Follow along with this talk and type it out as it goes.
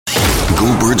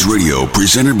Go Birds Radio,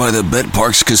 presented by the Bet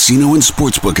Parks Casino and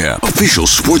Sportsbook app. Official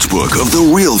sportsbook of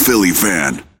the real Philly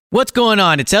fan. What's going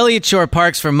on? It's Elliott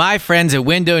Shore-Parks from my friends at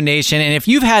Window Nation, and if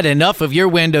you've had enough of your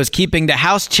windows keeping the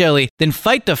house chilly, then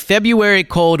fight the February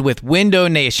cold with Window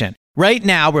Nation. Right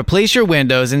now, replace your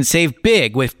windows and save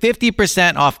big with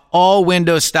 50% off all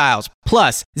window styles,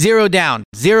 plus 0 down,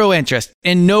 0 interest,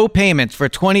 and no payments for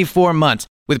 24 months.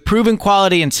 With proven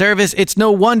quality and service, it's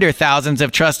no wonder thousands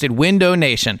have trusted Window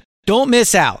Nation. Don't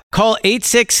miss out. Call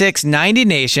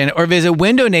 866-90NATION or visit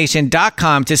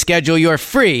windownation.com to schedule your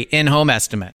free in-home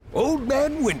estimate. Old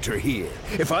Man Winter here.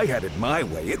 If I had it my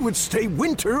way, it would stay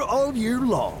winter all year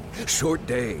long. Short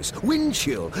days, wind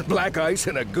chill, black ice,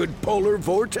 and a good polar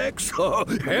vortex. Oh,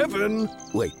 heaven.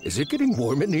 Wait, is it getting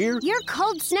warm in here? Your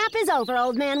cold snap is over,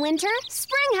 Old Man Winter.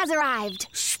 Spring has arrived.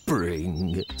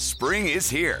 Spring. Spring is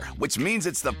here, which means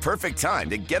it's the perfect time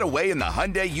to get away in the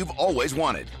Hyundai you've always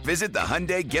wanted. Visit the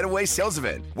Hyundai Getaway Sales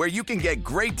Event, where you can get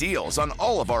great deals on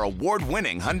all of our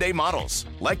award-winning Hyundai models,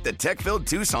 like the tech-filled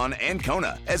Tucson and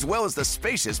Kona, as well as the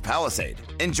spacious Palisade.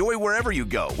 Enjoy wherever you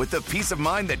go with the peace of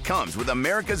mind that comes with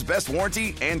America's best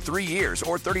warranty and 3 years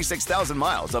or 36,000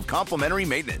 miles of complimentary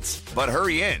maintenance. But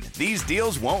hurry in, these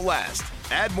deals won't last.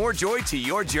 Add more joy to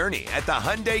your journey at the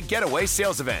Hyundai Getaway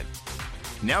Sales Event.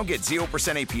 Now get 0%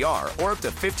 APR or up to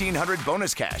 $1,500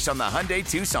 bonus cash on the Hyundai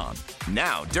Tucson.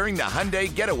 Now, during the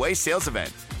Hyundai Getaway Sales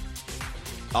Event.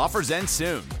 Offers end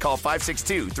soon. Call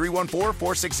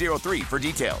 562-314-4603 for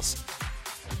details.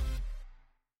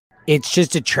 It's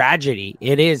just a tragedy.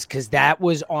 It is, because that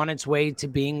was on its way to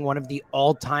being one of the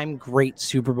all-time great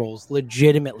Super Bowls,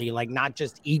 legitimately, like not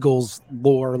just Eagles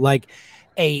lore, like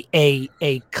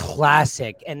a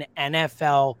classic, an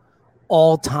NFL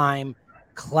all-time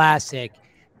classic.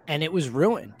 And it was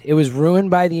ruined. It was ruined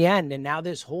by the end. And now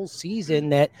this whole season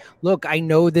that, look, I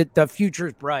know that the future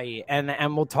is bright, and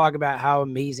we'll talk about how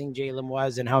amazing Jalen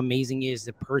was and how amazing he is,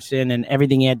 the person, and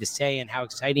everything he had to say, and how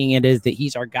exciting it is that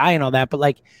he's our guy and all that.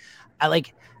 But I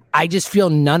just feel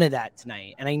none of that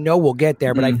tonight. And I know we'll get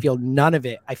there, but I feel none of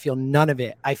it. I feel none of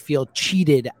it. I feel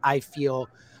cheated. I feel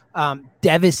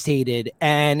devastated.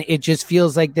 And it just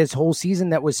feels like this whole season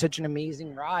that was such an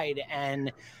amazing ride.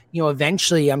 And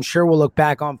eventually I'm sure we'll look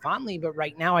back on fondly, but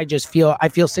right now I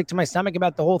feel sick to my stomach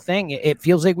about the whole thing. It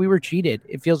feels like we were cheated.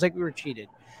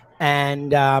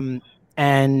 And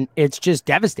it's just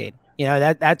devastating.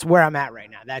 That's where I'm at right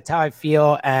now. That's how I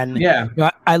feel. And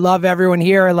I love everyone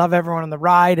here. I love everyone on the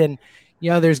ride. And,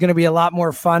 there's going to be a lot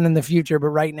more fun in the future, but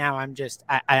right now I'm just,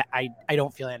 I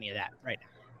don't feel any of that right now.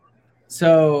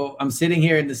 So I'm sitting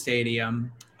here in the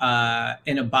stadium,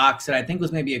 in a box that I think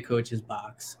was maybe a coach's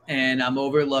box, and I'm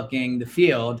overlooking the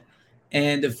field,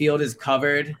 and the field is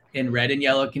covered in red and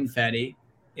yellow confetti.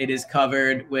 It is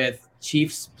covered with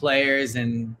Chiefs players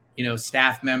and,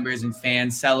 staff members and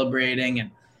fans celebrating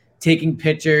and taking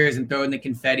pictures and throwing the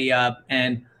confetti up.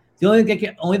 And the only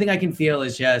thing I can feel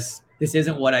is just, this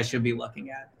isn't what I should be looking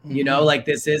at. Like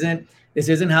this isn't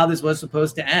how this was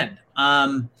supposed to end.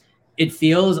 It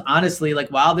feels honestly like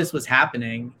while this was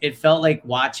happening, it felt like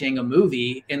watching a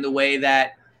movie in the way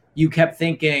that you kept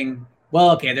thinking, well,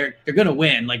 okay, they're going to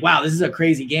win. Like, wow, this is a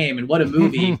crazy game and what a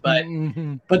movie, but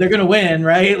they're going to win.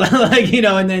 Right.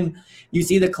 And then you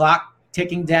see the clock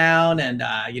ticking down and,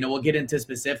 we'll get into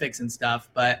specifics and stuff,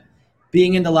 but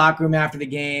being in the locker room after the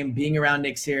game, being around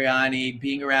Nick Sirianni,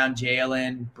 being around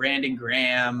Jalen, Brandon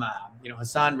Graham,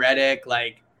 Hassan Reddick,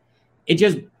 like it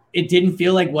didn't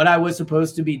feel like what I was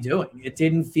supposed to be doing. It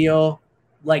didn't feel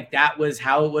like that was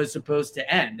how it was supposed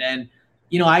to end. And,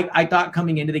 I thought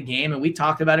coming into the game, and we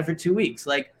talked about it for 2 weeks,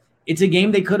 like it's a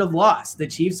game they could have lost. The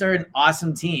Chiefs are an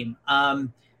awesome team.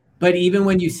 But even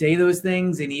when you say those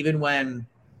things, and even when,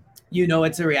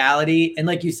 it's a reality, and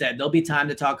like you said, there'll be time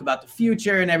to talk about the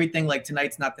future and everything, like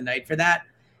tonight's not the night for that.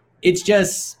 It's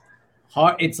just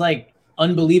hard. It's like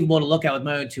unbelievable to look at with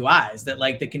my own two eyes that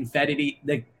like the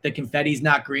confetti's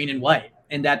not green and white,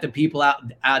 and that the people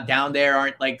out down there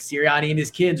aren't like Sirianni and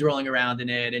his kids rolling around in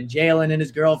it and Jalen and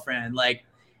his girlfriend. Like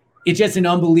it's just an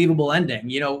unbelievable ending.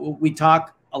 We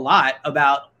talk a lot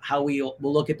about how we'll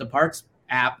look at the Parks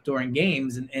app during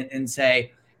games and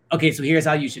say, okay, so here's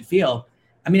how you should feel.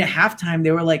 I mean, at halftime, they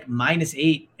were like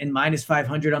 -8 and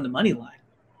 -500 on the money line.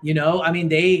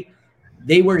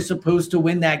 They were supposed to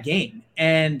win that game.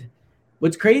 And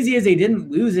what's crazy is they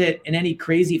didn't lose it in any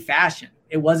crazy fashion.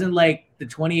 It wasn't like the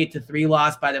 28-3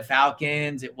 loss by the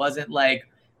Falcons. It wasn't like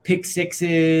pick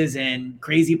sixes and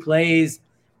crazy plays.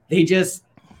 They just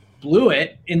blew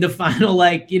it in the final,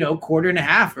 quarter and a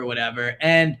half or whatever.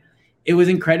 And it was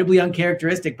incredibly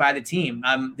uncharacteristic by the team.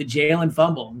 The Jalen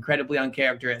fumble, incredibly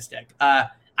uncharacteristic.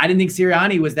 I I didn't think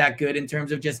Sirianni was that good in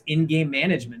terms of just in-game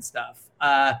management stuff.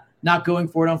 Not going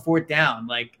for it on fourth down,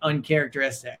 like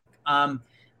uncharacteristic.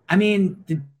 I mean,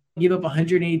 to give up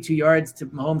 182 yards to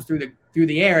Mahomes through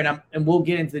the air, and we'll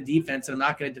get into the defense, and I'm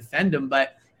not going to defend them,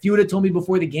 but if you would have told me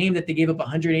before the game that they gave up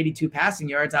 182 passing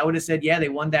yards, I would have said, yeah, they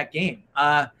won that game.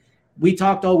 We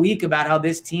talked all week about how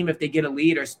this team, if they get a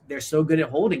lead, they're so good at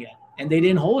holding it, and they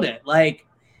didn't hold it. Like,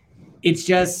 it's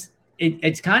just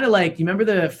it's kind of like, you remember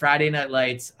the Friday Night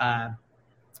Lights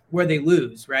where they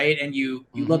lose, right? And you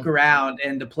look around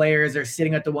and the players are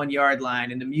sitting at the 1 yard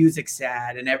line and the music's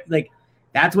sad, and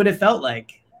that's what it felt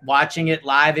like watching it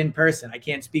live in person. I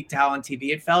can't speak to how on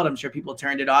TV it felt. I'm sure people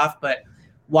turned it off, but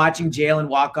watching Jalen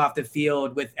walk off the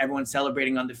field with everyone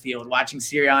celebrating on the field, watching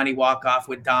Sirianni walk off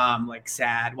with Dom, like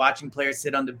sad, watching players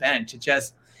sit on the bench.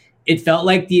 It felt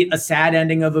like a sad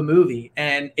ending of a movie.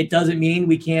 And it doesn't mean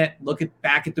we can't look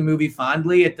back at the movie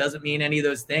fondly. It doesn't mean any of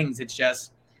those things. It's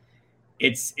just,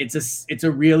 it's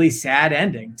a really sad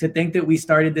ending to think that we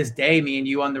started this day, me and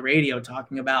you on the radio,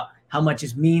 talking about how much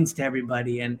it means to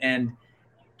everybody. And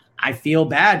I feel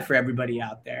bad for everybody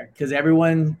out there, because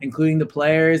everyone, including the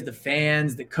players, the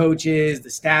fans, the coaches, the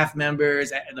staff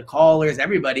members, the callers,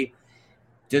 everybody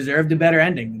deserved a better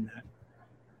ending than that.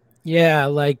 Yeah,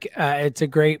 like it's a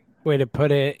great way to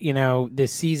put it. You know,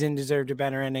 this season deserved a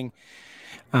better ending.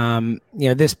 You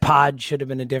know, this pod should have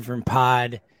been a different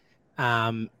pod.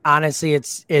 Honestly,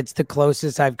 it's the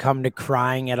closest I've come to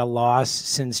crying at a loss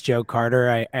since Joe Carter.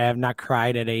 I have not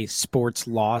cried at a sports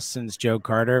loss since Joe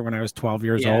Carter when I was 12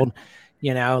 years old.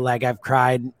 You know, like I've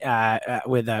cried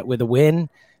with a win.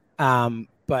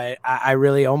 But I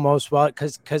really almost, well,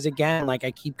 because again, like I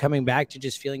keep coming back to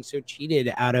just feeling so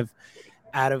cheated out of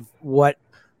what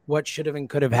should have and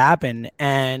could have happened.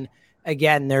 And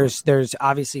again, there's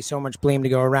obviously so much blame to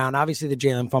go around. Obviously the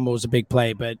Jalen fumble was a big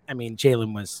play, but I mean,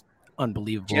 Jalen was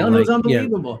unbelievable. Jalen was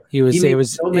unbelievable. He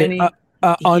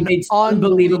made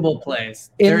unbelievable plays.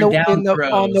 On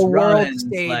the world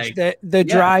stage, the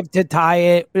drive to tie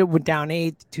it went down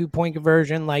 8, 2-point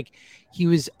conversion. Like, he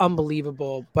was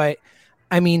unbelievable. But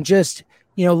I mean, just,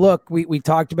 you know, look, we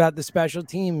talked about the special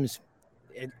teams.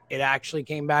 It actually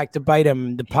came back to bite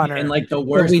him, the punter, in like the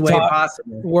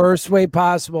worst way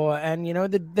possible. And, you know,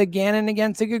 the Gannon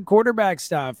against the good quarterback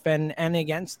stuff and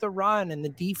against the run and the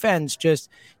defense, just,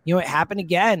 you know, it happened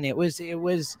again. It was,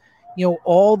 you know,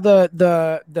 all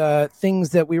the things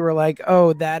that we were like,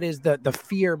 oh, that is the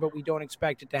fear, but we don't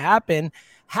expect it to happen.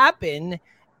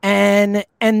 And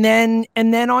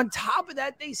then on top of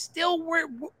that, they still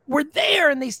were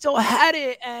there and they still had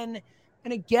it. And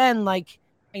again, like,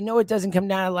 I know it doesn't come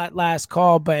down to that last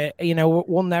call, but, you know,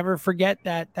 we'll never forget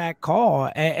that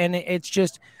call. And it's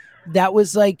just, that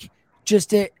was like,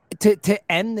 just to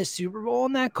end the Super Bowl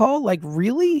on that call. Like,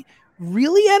 really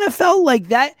NFL, like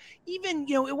that. Even,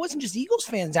 you know, it wasn't just Eagles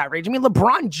fans outraged. I mean,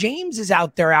 LeBron James is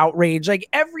out there outraged. Like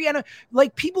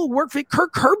like people work for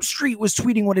Kirk Herbstreit was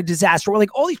tweeting what a disaster. Or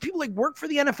like all these people like work for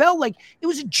the NFL. Like, it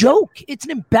was a joke. It's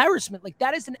an embarrassment. Like,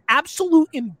 that is an absolute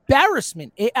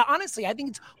embarrassment. Honestly, I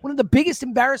think it's one of the biggest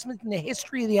embarrassments in the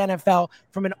history of the NFL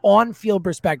from an on-field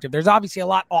perspective. There's obviously a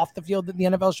lot off the field that the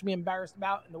NFL should be embarrassed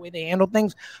about and the way they handle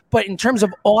things. But in terms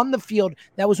of on the field,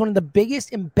 that was one of the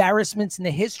biggest embarrassments in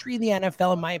the history of the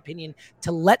NFL, in my opinion,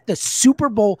 to let the Super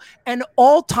Bowl, an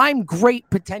all-time great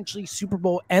potentially Super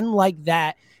Bowl, end like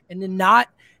that, and to not,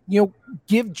 you know,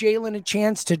 give Jalen a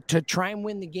chance to try and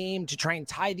win the game, to try and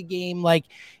tie the game. Like,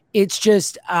 it's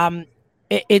just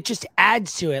it just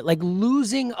adds to it. Like,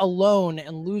 losing alone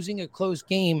and losing a close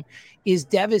game is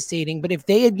devastating. But if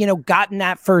they had, you know, gotten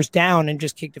that first down and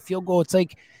just kicked a field goal, it's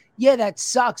like, yeah, that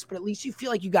sucks, but at least you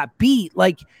feel like you got beat.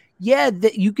 Like, yeah,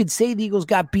 that you could say the Eagles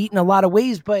got beat in a lot of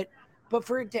ways, but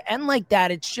for it to end like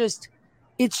that, it's just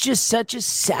such a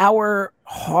sour,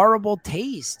 horrible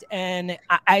taste. And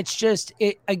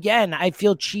again, I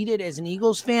feel cheated as an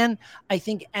Eagles fan. I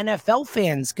think NFL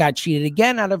fans got cheated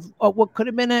again out of what could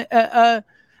have been an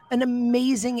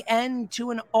amazing end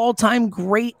to an all-time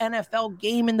great NFL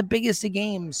game in the biggest of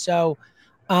games. So,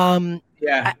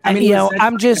 yeah, I mean,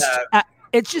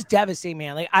 it's just devastating,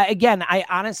 man. Like, I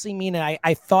honestly mean it.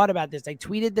 I thought about this. I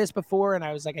tweeted this before, and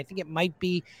I was like, I think it might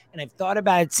be, and I've thought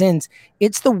about it since.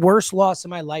 It's the worst loss of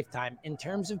my lifetime in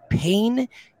terms of pain,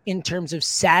 in terms of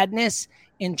sadness,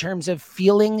 in terms of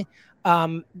feeling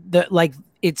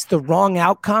it's the wrong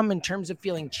outcome, in terms of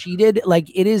feeling cheated. Like,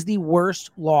 it is the worst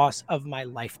loss of my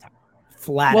lifetime.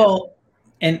 Flat out.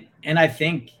 And I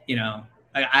think, you know,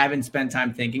 I haven't spent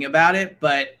time thinking about it,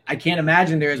 but I can't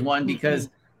imagine there is one, because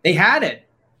they had it.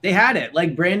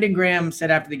 Like Brandon Graham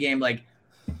said after the game, like,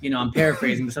 I'm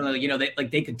paraphrasing, but something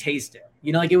like, they could taste it.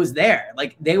 Like it was there.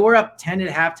 Like they were up 10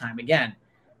 at halftime again.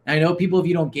 And I know people, if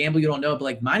you don't gamble, you don't know, but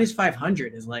like minus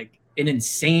 500 is like an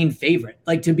insane favorite.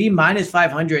 Like to be minus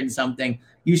 500 and something,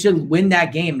 you should win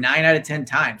that game 9 out of 10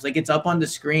 times. Like it's up on the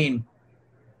screen,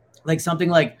 like something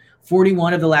like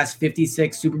 41 of the last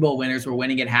 56 Super Bowl winners were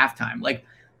winning at halftime. Like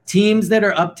teams that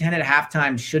are up 10 at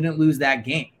halftime shouldn't lose that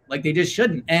game. Like they just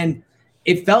shouldn't. And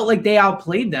it felt like they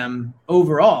outplayed them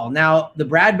overall. Now the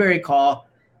Bradbury call,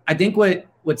 I think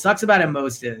what sucks about it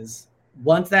most is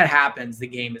once that happens, the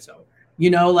game is over.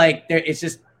 Like it's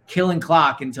just killing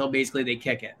clock until basically they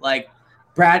kick it. Like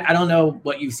Brad, I don't know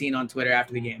what you've seen on Twitter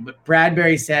after the game, but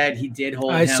Bradbury said he did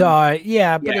hold him. I saw it.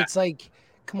 Yeah, but it's like,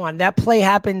 come on, that play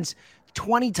happens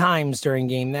 20 times during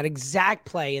game, that exact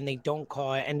play, and they don't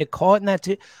call it. And to call it in that,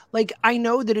 like, I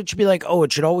know that it should be like, oh,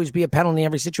 it should always be a penalty in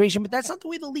every situation, but that's not the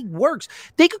way the league works.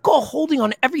 They could call holding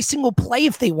on every single play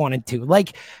if they wanted to.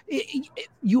 Like,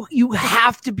 you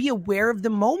have to be aware of the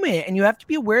moment, and you have to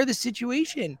be aware of the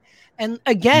situation. And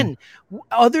again,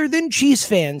 other than Chiefs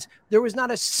fans, there was not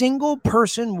a single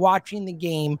person watching the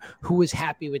game who was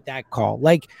happy with that call.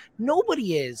 Like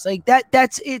nobody is. Like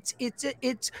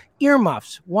it's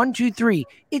earmuffs. 1, 2, 3.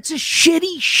 It's a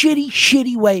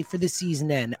shitty way for the season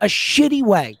to end. A shitty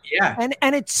way. Yeah.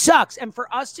 And it sucks. And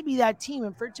for us to be that team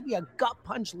and for it to be a gut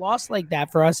punch loss like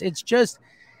that for us,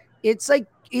 it's like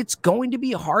it's going to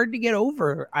be hard to get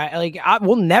over.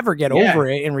 We'll never get over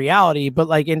it in reality, but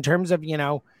like in terms of,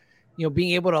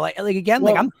 being able to like again,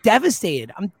 like I'm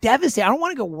devastated. I don't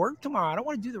want to go work tomorrow. I don't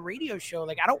want to do the radio show.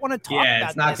 Like I don't want to talk about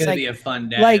it's not going to be a fun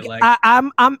day. Like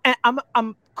I'm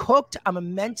cooked.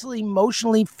 I'm mentally,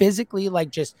 emotionally, physically,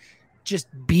 like just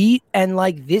beat. And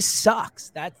like, this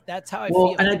sucks. That's how I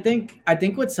feel. And I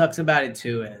think what sucks about it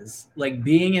too is like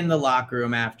being in the locker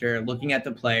room after looking at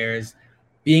the players,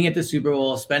 being at the Super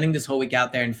Bowl, spending this whole week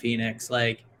out there in Phoenix.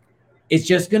 Like it's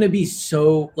just going to be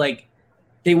so like,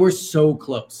 they were so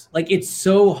close. Like it's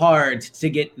so hard to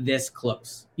get this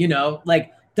close,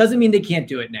 like doesn't mean they can't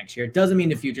do it next year. It doesn't mean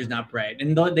the future's not bright.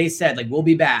 And they said like, we'll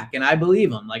be back. And I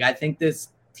believe them. Like, I think this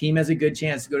team has a good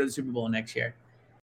chance to go to the Super Bowl next year.